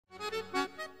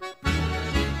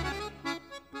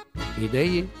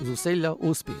Ідеї, зусилля,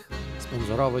 успіх.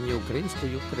 Спонсоровані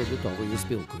Українською кредитовою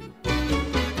спілкою.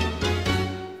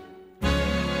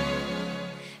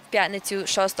 В п'ятницю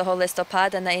 6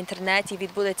 листопада на інтернеті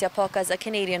відбудеться показ «A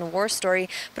Canadian War Story»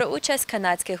 про участь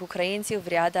канадських українців в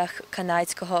рядах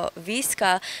канадського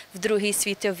війська в Другій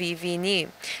світовій війні.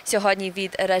 Сьогодні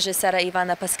від режисера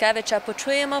Івана Паскевича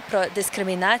почуємо про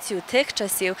дискримінацію тих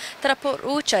часів та про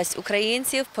участь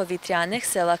українців в повітряних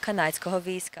силах канадського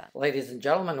війська. Ladies and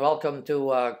gentlemen, welcome to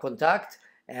Kontakt,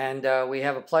 and we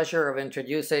have a pleasure of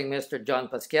introducing Mr. John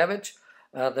Paskievich,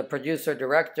 the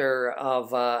producer-director of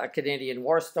A Canadian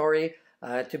War Story,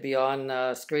 to be on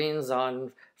screens on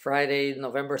Friday,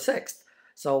 November 6th.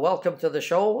 So welcome to the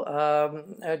show,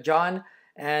 John.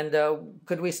 And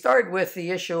could we start with the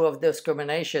issue of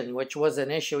discrimination, which was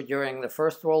an issue during the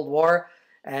First World War,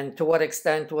 and to what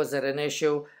extent was it an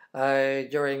issue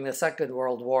during the Second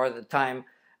World War, the time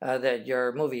that your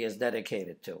movie is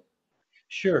dedicated to?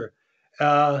 Sure.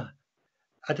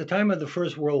 At the time of the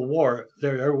First World War,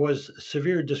 there was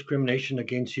severe discrimination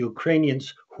against Ukrainians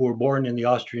who were born in the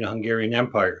Austrian-Hungarian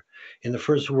Empire. In the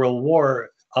First World War,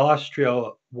 Austria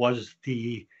was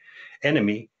the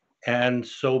enemy, and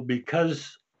so because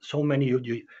so many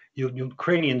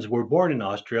Ukrainians were born in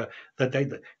Austria, that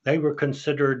they were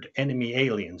considered enemy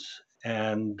aliens,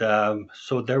 and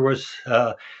so there was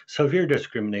severe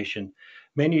discrimination.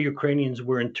 Many Ukrainians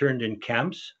were interned in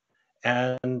camps,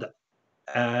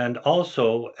 and also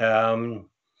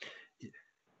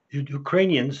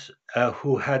Ukrainians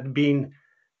who had been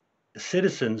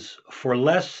citizens for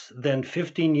less than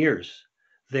 15 years,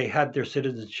 they had their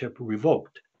citizenship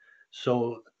revoked. So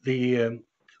the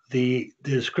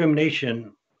discrimination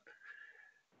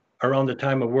around the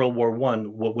time of World War I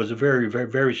was very, very,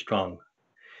 very strong.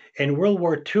 In World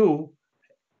War II,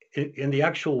 in the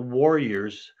actual war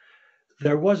years,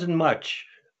 there wasn't much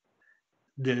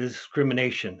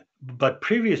discrimination. But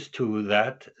previous to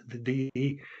that, the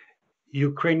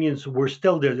Ukrainians were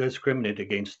still discriminated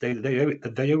against.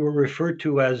 They were referred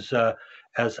to as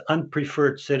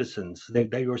unpreferred citizens.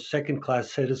 They were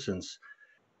second-class citizens,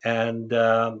 and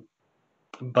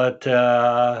but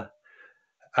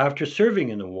after serving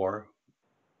in the war,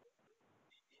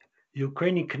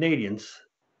 Ukrainian Canadians,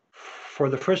 for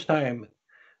the first time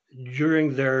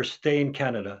during their stay in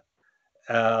Canada,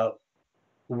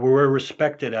 were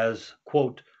respected as,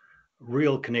 quote,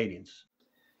 real Canadians.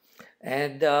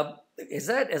 And does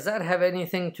that have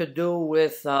anything to do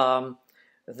with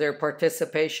their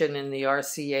participation in the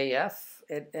RCAF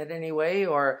in any way,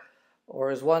 or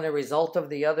is one a result of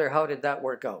the other? How did that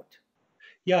work out?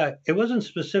 Yeah, it wasn't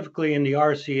specifically in the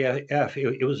RCAF.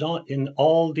 It was in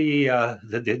all the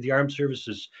armed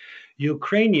services. The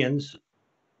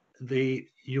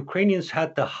Ukrainians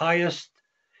had the highest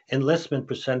enlistment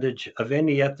percentage of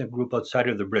any ethnic group outside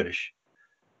of the British.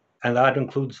 And that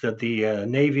includes the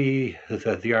Navy,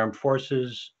 the armed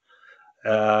forces,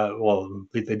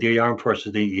 the armed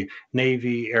forces, the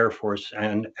Navy, Air Force,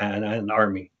 and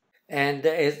Army. And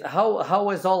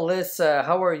how is all this?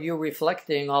 How are you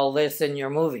reflecting all this in your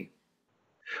movie?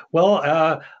 Well,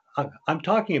 I'm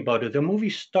talking about it. The movie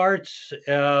starts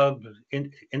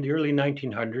in the early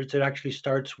 1900s. It actually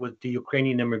starts with the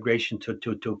Ukrainian immigration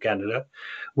to Canada.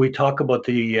 We talk about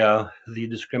the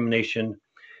discrimination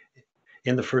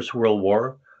in the First World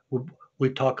War. We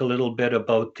talk a little bit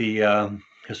about the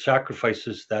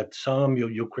sacrifices that some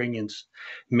Ukrainians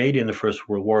made in the First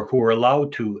World War who were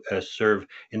allowed to serve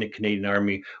in the Canadian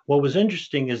Army. What was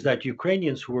interesting is that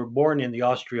Ukrainians who were born in the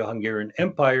Austro-Hungarian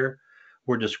Empire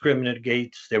were discriminated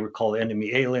against. They were called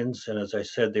enemy aliens, and as I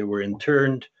said, they were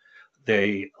interned.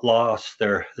 They lost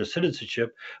their citizenship.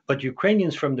 But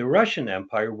Ukrainians from the Russian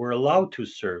Empire were allowed to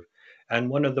serve. And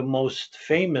one of the most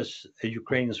famous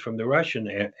Ukrainians from the Russian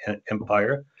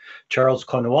Empire, Charles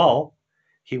Konoval,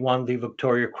 he won the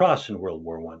Victoria Cross in World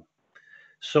War I.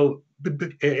 So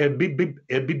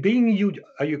being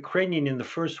a Ukrainian in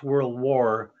the First World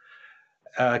War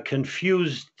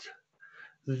confused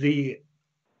the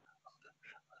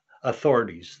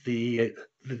authorities, the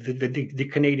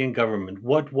Canadian government.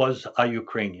 What was a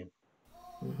Ukrainian?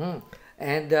 Mm-hmm.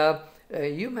 And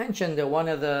you mentioned that one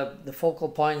of the focal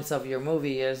points of your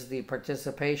movie is the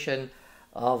participation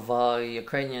of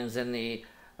Ukrainians in the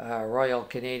Royal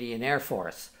Canadian Air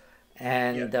Force.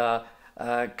 And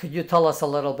could you tell us a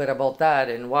little bit about that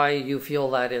and why you feel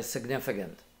that is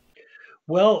significant?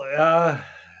 Well,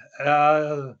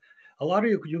 a lot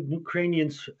of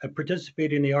Ukrainians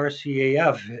participate in the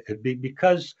RCAF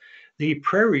because the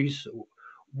prairies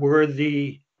were the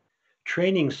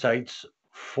training sites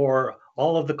for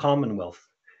all of the Commonwealth.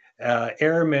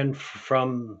 Airmen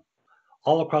from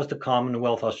all across the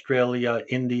Commonwealth, Australia,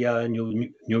 India,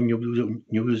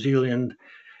 New Zealand,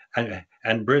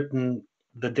 and Britain.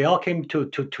 That they all came to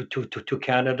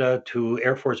Canada, to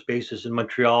Air Force bases in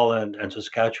Montreal and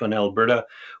Saskatchewan, Alberta,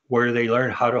 where they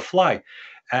learned how to fly,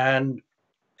 and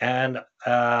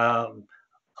a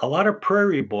lot of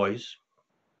prairie boys,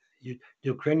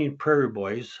 Ukrainian prairie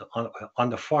boys on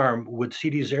the farm would see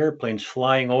these airplanes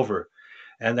flying over,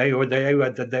 and they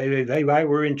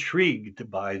were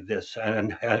intrigued by this,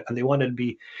 and they wanted to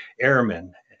be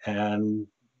airmen, and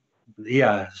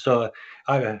yeah, so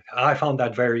I found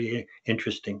that very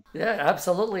interesting. Yeah,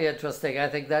 absolutely interesting. I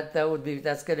think that's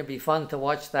going to be fun to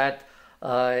watch that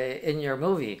in your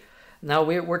movie. Now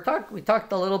we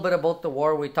talked a little bit about the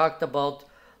war. We talked about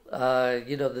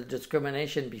the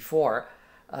discrimination before,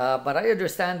 but I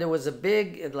understand there was a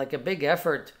big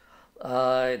effort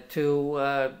to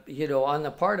on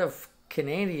the part of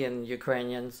Canadian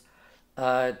Ukrainians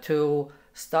to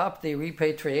stop the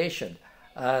repatriation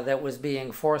that was being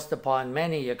forced upon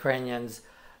many Ukrainians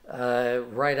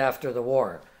right after the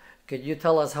war. Could you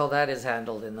tell us how that is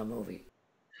handled in the movie?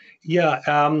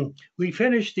 Yeah, we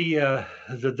finished the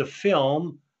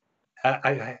film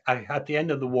at the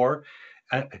end of the war,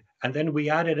 and then we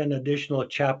added an additional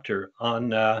chapter on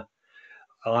the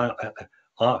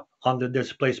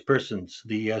displaced persons,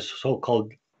 the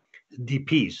so-called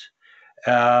DPs.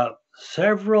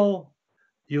 Several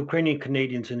Ukrainian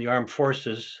Canadians in the armed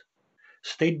forces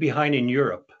stayed behind in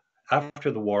Europe after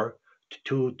the war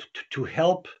to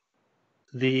help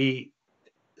the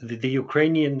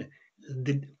Ukrainian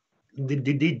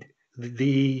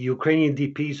the Ukrainian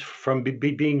DPs from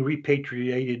being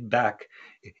repatriated back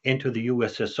into the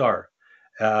USSR.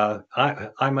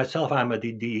 I myself, I'm a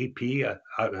DEP.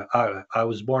 I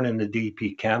was born in the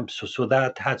DEP camp, so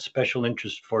that had special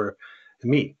interest for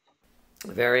me.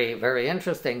 Very, very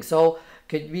interesting. So,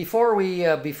 before we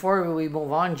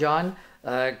move on, John,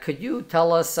 could you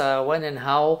tell us when and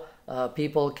how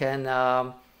people can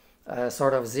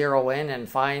sort of zero in and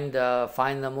find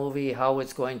the movie, how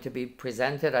it's going to be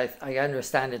presented? I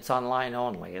understand it's online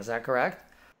only. Is that correct?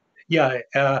 Yeah,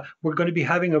 we're going to be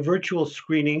having a virtual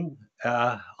screening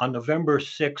on November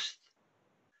 6th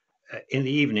in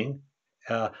the evening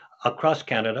across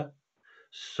Canada.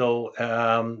 So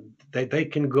they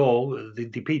can go, the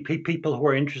people who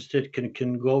are interested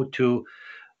can go to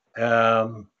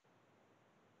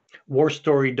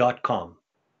warstory.com,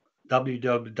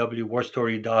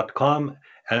 www.warstory.com,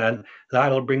 and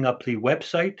that'll bring up the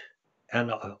website,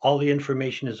 and all the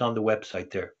information is on the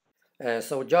website there.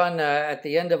 So John, at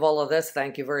the end of all of this,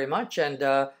 thank you very much, and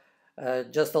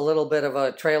just a little bit of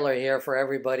a trailer here for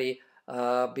everybody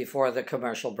before the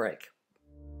commercial break.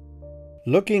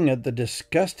 Looking at the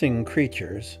disgusting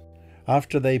creatures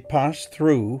after they pass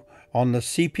through on the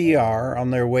CPR on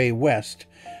their way west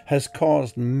has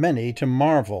caused many to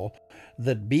marvel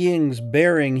that beings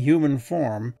bearing human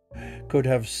form could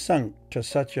have sunk to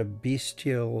such a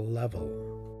bestial level.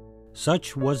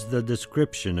 Such was the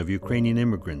description of Ukrainian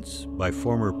immigrants by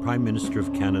former Prime Minister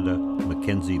of Canada,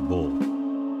 Mackenzie Bull.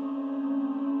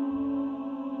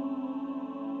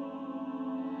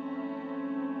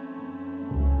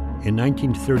 In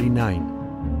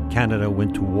 1939, Canada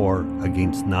went to war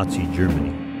against Nazi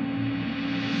Germany.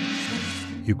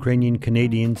 Ukrainian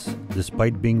Canadians,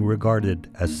 despite being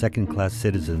regarded as second-class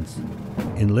citizens,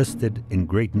 enlisted in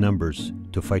great numbers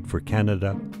to fight for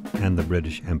Canada and the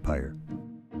British Empire.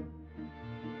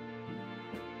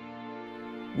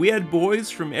 We had boys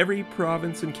from every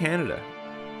province in Canada.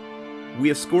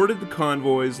 We escorted the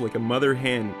convoys like a mother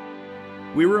hen.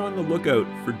 We were on the lookout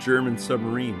for German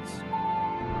submarines.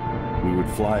 We would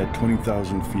fly at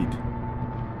 20,000 feet.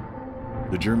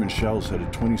 The German shells had a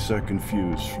 20-second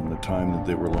fuse from the time that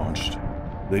they were launched.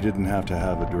 They didn't have to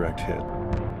have a direct hit.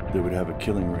 They would have a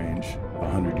killing range of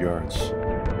 100 yards.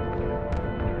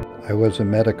 I was a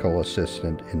medical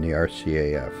assistant in the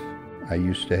RCAF. I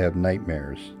used to have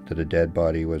nightmares that a dead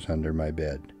body was under my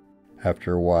bed.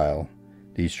 After a while,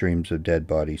 these dreams of dead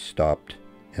bodies stopped,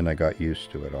 and I got used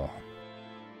to it all.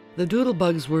 The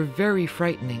doodlebugs were very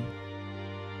frightening.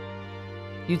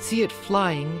 You'd see it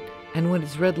flying, and when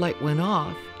its red light went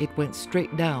off, it went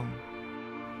straight down.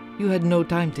 You had no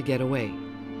time to get away.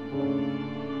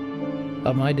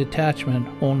 Of my detachment,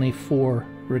 only 4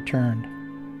 returned.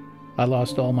 I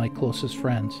lost all my closest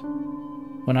friends.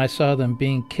 When I saw them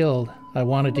being killed, I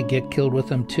wanted to get killed with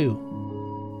them too.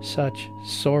 Such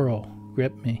sorrow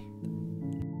gripped me.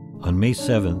 On May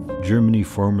 7th, Germany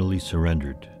formally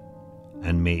surrendered,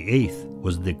 and May 8th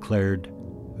was declared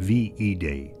VE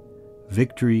Day,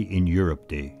 Victory in Europe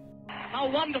Day. How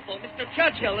wonderful! Mr.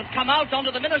 Churchill has come out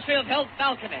onto the Ministry of Health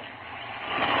balcony.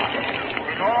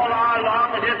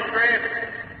 our long history,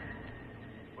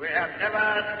 we have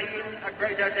never seen a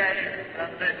greater day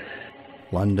than this.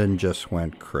 London just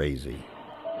went crazy.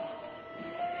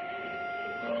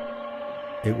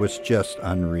 It was just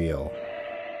unreal.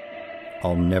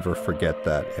 I'll never forget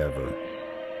that ever.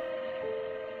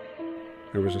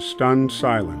 There was a stunned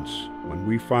silence when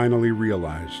we finally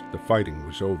realized the fighting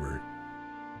was over.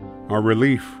 Our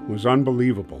relief was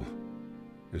unbelievable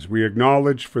as we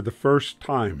acknowledged for the first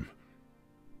time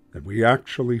that we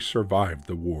actually survived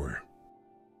the war.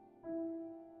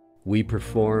 We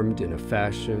performed in a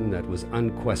fashion that was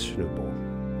unquestionable,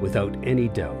 without any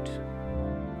doubt.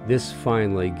 This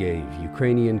finally gave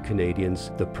Ukrainian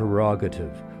Canadians the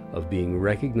prerogative of being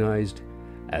recognized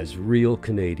as real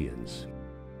Canadians.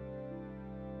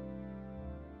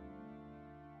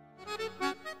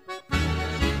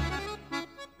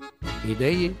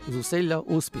 Ідеї, зусилля,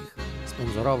 успіх.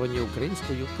 Спонсоровані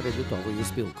Українською кредитовою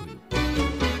спілкою.